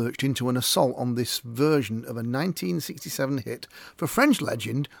hasn't lurched into an assault on this version of a 1967 hit for French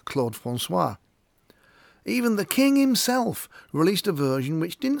legend Claude François. Even the king himself released a version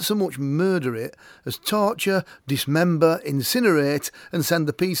which didn't so much murder it as torture, dismember, incinerate and send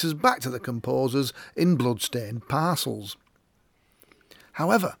the pieces back to the composers in blood-stained parcels.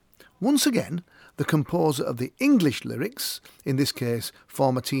 However, once again, the composer of the English lyrics, in this case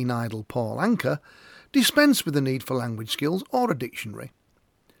former teen idol Paul Anka, dispensed with the need for language skills or a dictionary.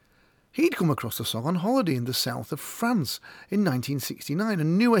 He'd come across the song on holiday in the south of France in 1969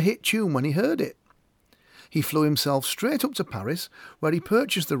 and knew a hit tune when he heard it. He flew himself straight up to Paris, where he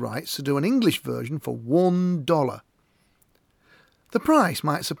purchased the rights to do an English version for $1. The price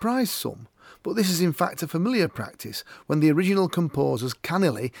might surprise some, but this is in fact a familiar practice when the original composers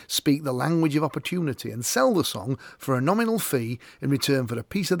cannily speak the language of opportunity and sell the song for a nominal fee in return for a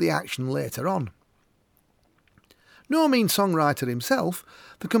piece of the action later on. No mean songwriter himself,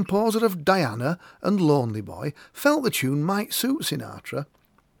 the composer of Diana and Lonely Boy felt the tune might suit Sinatra.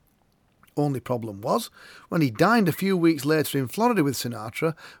 Only problem was, when he dined a few weeks later in Florida with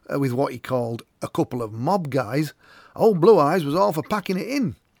Sinatra, with what he called a couple of mob guys, old Blue Eyes was all for packing it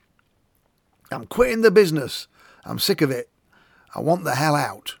in. I'm quitting the business. I'm sick of it. I want the hell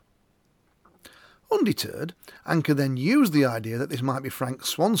out. Undeterred, Anka then used the idea that this might be Frank's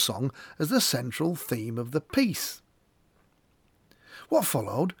swan song as the central theme of the piece. What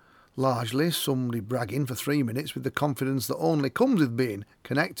followed, largely somebody bragging for 3 minutes with the confidence that only comes with being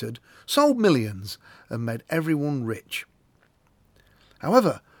connected, sold millions and made everyone rich.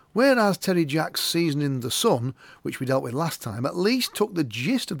 However, whereas Terry Jack's Season in the Sun, which we dealt with last time, at least took the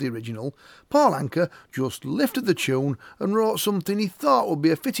gist of the original, Paul Anka just lifted the tune and wrote something he thought would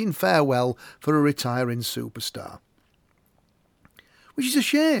be a fitting farewell for a retiring superstar. Which is a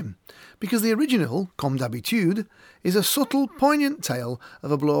shame, because the original, Comme d'habitude, is a subtle, poignant tale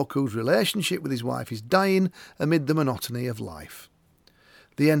of a bloke whose relationship with his wife is dying amid the monotony of life.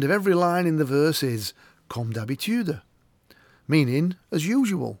 The end of every line in the verse is Comme d'habitude, meaning as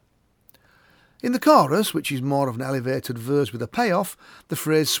usual. In the chorus, which is more of an elevated verse with a payoff, the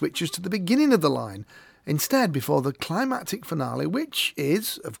phrase switches to the beginning of the line, instead before the climactic finale, which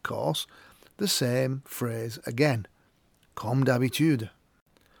is, of course, the same phrase again. Comme d'habitude.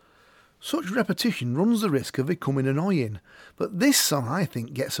 Such repetition runs the risk of becoming annoying, but this song I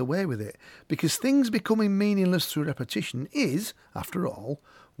think gets away with it, because things becoming meaningless through repetition is, after all,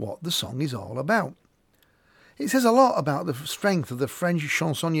 what the song is all about. It says a lot about the strength of the French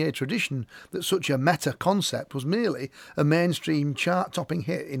chansonnier tradition that such a meta concept was merely a mainstream chart-topping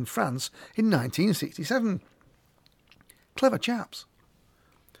hit in France in 1967. Clever chaps.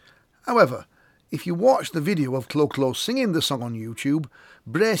 However, if you watch the video of Clo-Clo singing the song on YouTube,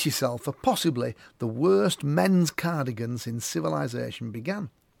 brace yourself for possibly the worst men's cardigan since civilization began.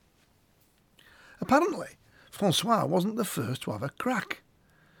 Apparently, François wasn't the first to have a crack.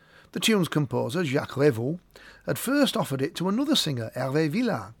 The tune's composer, Jacques Revaux, had first offered it to another singer, Hervé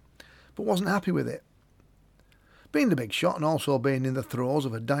Villard, but wasn't happy with it. Being the big shot and also being in the throes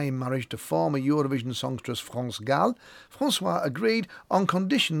of a dying marriage to former Eurovision songstress France Gall, Francois agreed on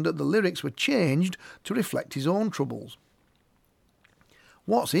condition that the lyrics were changed to reflect his own troubles.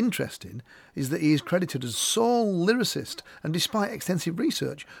 What's interesting is that he is credited as sole lyricist, and despite extensive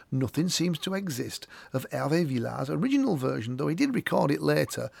research, nothing seems to exist of Hervé Villars' original version, though he did record it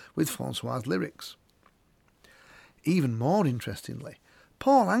later with Francois' lyrics. Even more interestingly,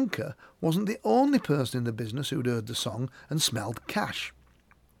 Paul Anka wasn't the only person in the business who'd heard the song and smelled cash.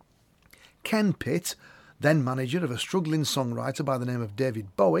 Ken Pitt, then manager of a struggling songwriter by the name of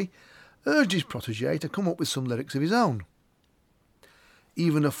David Bowie, urged his protégé to come up with some lyrics of his own.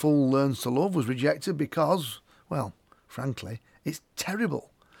 Even A Fool Learns to Love was rejected because, well, frankly, it's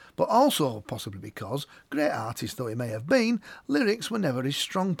terrible. But also possibly because, great artist though he may have been, lyrics were never his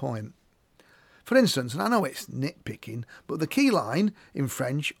strong point. For instance, and I know it's nitpicking, but the key line, in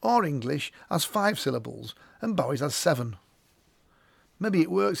French or English, has 5 syllables, and Bowie's has 7. Maybe it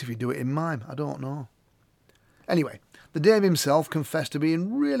works if you do it in mime, I don't know. Anyway, the Dave himself confessed to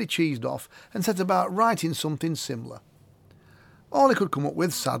being really cheesed off and set about writing something similar. All he could come up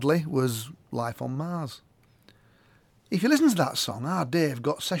with, sadly, was Life on Mars. If you listen to that song, our Dave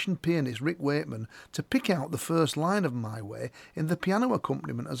got session pianist Rick Wakeman to pick out the first line of My Way in the piano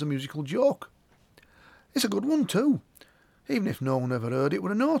accompaniment as a musical joke. It's a good one too. Even if no one ever heard it would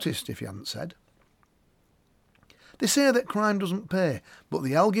have noticed if he hadn't said. They say that crime doesn't pay, but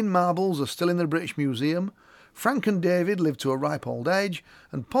the Elgin marbles are still in the British Museum, Frank and David live to a ripe old age,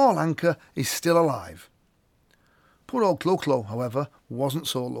 and Paul Anka is still alive. Poor old Clo-Clo, however, wasn't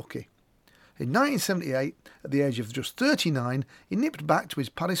so lucky. In 1978, at the age of just 39, he nipped back to his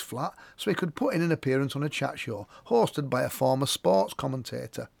Paris flat so he could put in an appearance on a chat show hosted by a former sports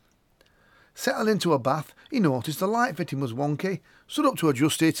commentator. Settled into a bath, he noticed the light fitting was wonky, stood up to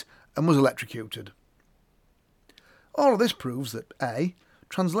adjust it, and was electrocuted. All of this proves that A.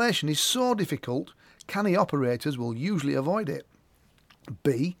 Translation is so difficult, canny operators will usually avoid it.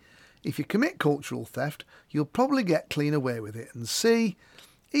 B. If you commit cultural theft, you'll probably get clean away with it. And C.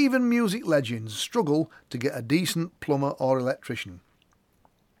 Even music legends struggle to get a decent plumber or electrician.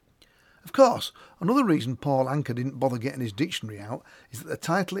 Of course, another reason Paul Anka didn't bother getting his dictionary out is that the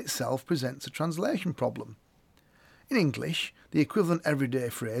title itself presents a translation problem. In English, the equivalent everyday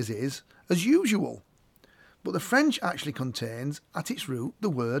phrase is as usual, but the French actually contains, at its root, the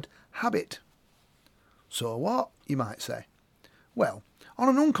word habit. So what, you might say? Well, on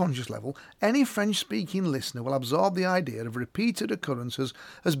an unconscious level, any French-speaking listener will absorb the idea of repeated occurrences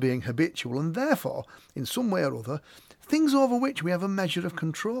as being habitual and therefore, in some way or other, things over which we have a measure of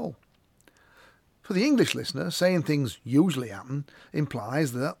control. For the English listener, saying things usually happen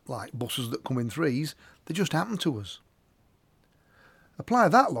implies that, like buses that come in threes, they just happen to us. Apply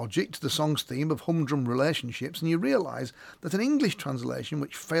that logic to the song's theme of humdrum relationships and you realise that an English translation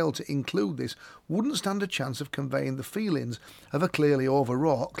which failed to include this wouldn't stand a chance of conveying the feelings of a clearly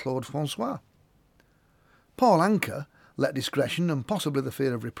overwrought Claude Francois. Paul Anka let discretion and possibly the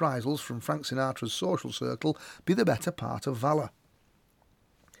fear of reprisals from Frank Sinatra's social circle be the better part of valour.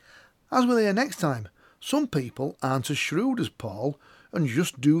 As we'll hear next time, some people aren't as shrewd as Paul and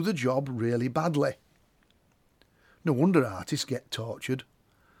just do the job really badly. No wonder artists get tortured.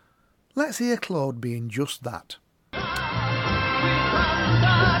 Let's hear Claude being just that.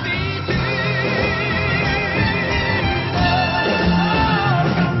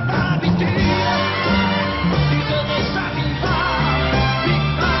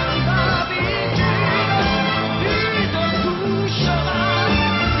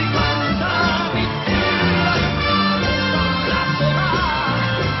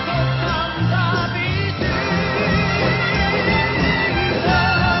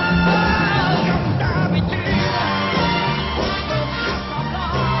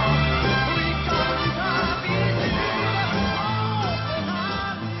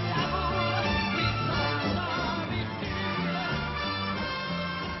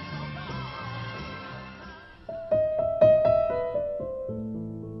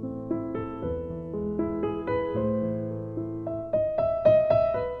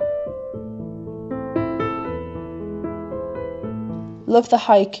 Love the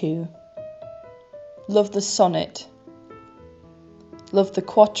haiku, love the sonnet, love the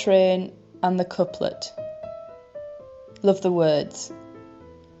quatrain and the couplet, love the words.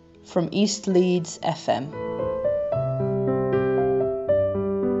 From East Leeds FM.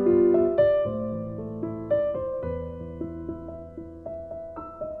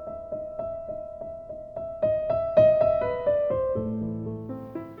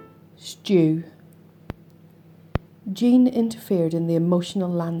 Stew. Jean interfered in the emotional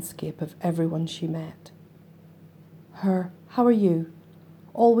landscape of everyone she met. Her "How are you?"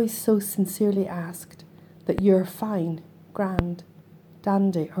 always so sincerely asked that you're fine, grand,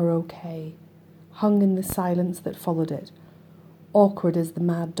 dandy or okay, hung in the silence that followed it, awkward as the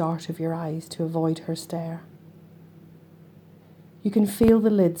mad dart of your eyes to avoid her stare. You can feel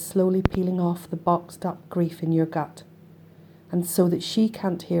the lid slowly peeling off the boxed up grief in your gut, and so that she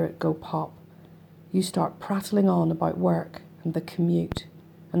can't hear it go pop, you start prattling on about work and the commute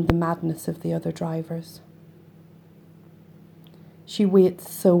and the madness of the other drivers. She waits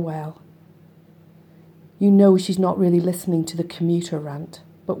so well. You know she's not really listening to the commuter rant,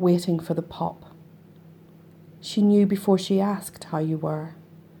 but waiting for the pop. She knew before she asked how you were.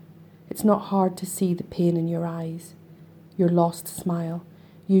 It's not hard to see the pain in your eyes, your lost smile,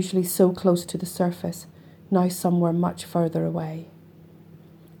 usually so close to the surface, now somewhere much further away.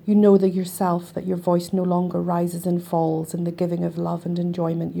 You know that yourself that your voice no longer rises and falls in the giving of love and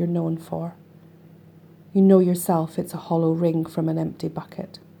enjoyment you're known for. You know yourself it's a hollow ring from an empty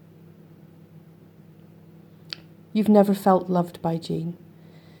bucket. You've never felt loved by Jean.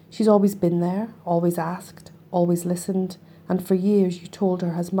 She's always been there, always asked, always listened, and for years you told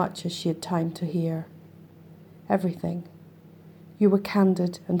her as much as she had time to hear. Everything. You were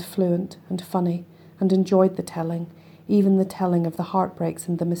candid and fluent and funny and enjoyed the telling, even the telling of the heartbreaks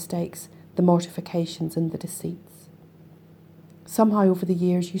and the mistakes, the mortifications and the deceits. Somehow over the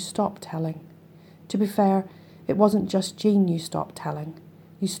years you stopped telling. To be fair, it wasn't just Jean you stopped telling.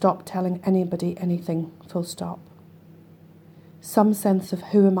 You stopped telling anybody anything, full stop. Some sense of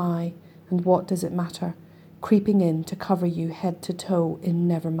who am I and what does it matter, creeping in to cover you head to toe in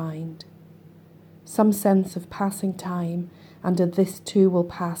never mind. Some sense of passing time and a this too will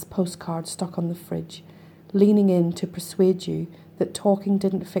pass postcard stuck on the fridge, leaning in to persuade you that talking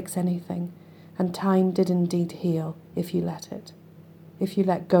didn't fix anything and time did indeed heal if you let it, if you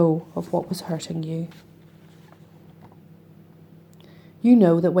let go of what was hurting you. You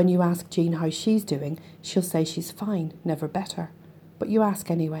know that when you ask Jean how she's doing, she'll say she's fine, never better, but you ask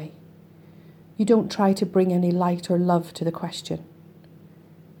anyway. You don't try to bring any light or love to the question.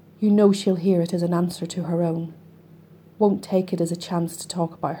 You know she'll hear it as an answer to her own, won't take it as a chance to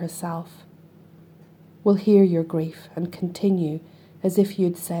talk about herself. Will hear your grief and continue as if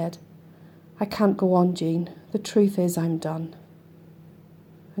you'd said, I can't go on, Jean, the truth is I'm done.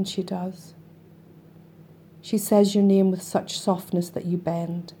 And she does. She says your name with such softness that you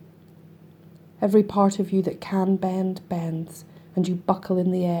bend. Every part of you that can bend, bends, and you buckle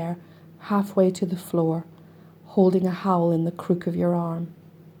in the air, halfway to the floor, holding a howl in the crook of your arm.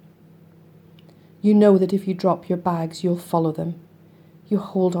 You know that if you drop your bags, you'll follow them. You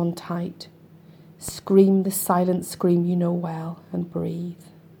hold on tight. Scream the silent scream you know well, and breathe.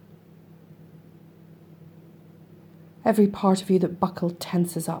 Every part of you that buckled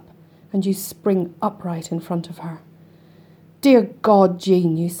tenses up, and you spring upright in front of her. Dear God,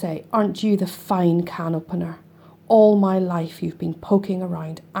 Jean, you say, aren't you the fine can opener? All my life you've been poking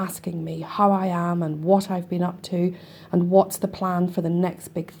around, asking me how I am and what I've been up to and what's the plan for the next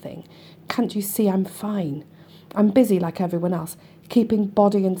big thing. Can't you see I'm fine? I'm busy like everyone else, keeping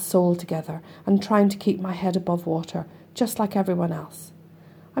body and soul together and trying to keep my head above water, just like everyone else.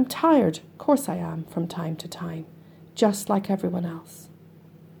 I'm tired, of course I am, from time to time, just like everyone else.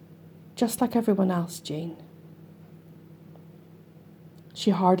 Just like everyone else, Jean.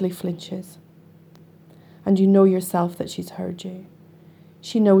 She hardly flinches. And you know yourself that she's heard you.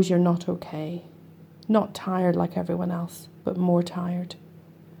 She knows you're not okay. Not tired like everyone else, but more tired.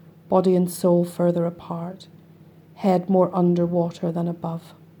 Body and soul further apart. Head more underwater than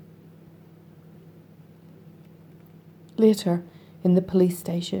above. Later, in the police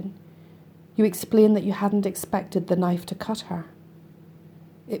station, you explain that you hadn't expected the knife to cut her.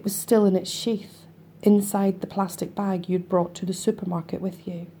 It was still in its sheath, inside the plastic bag you'd brought to the supermarket with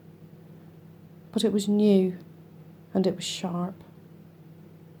you. But it was new, and it was sharp.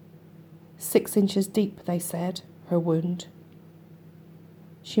 6 inches deep, they said, her wound.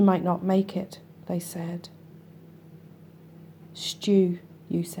 She might not make it, they said. Stew,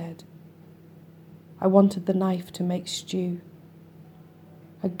 you said. I wanted the knife to make stew.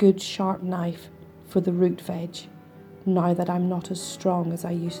 A good sharp knife for the root veg, now that I'm not as strong as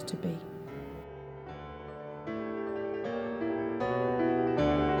I used to be.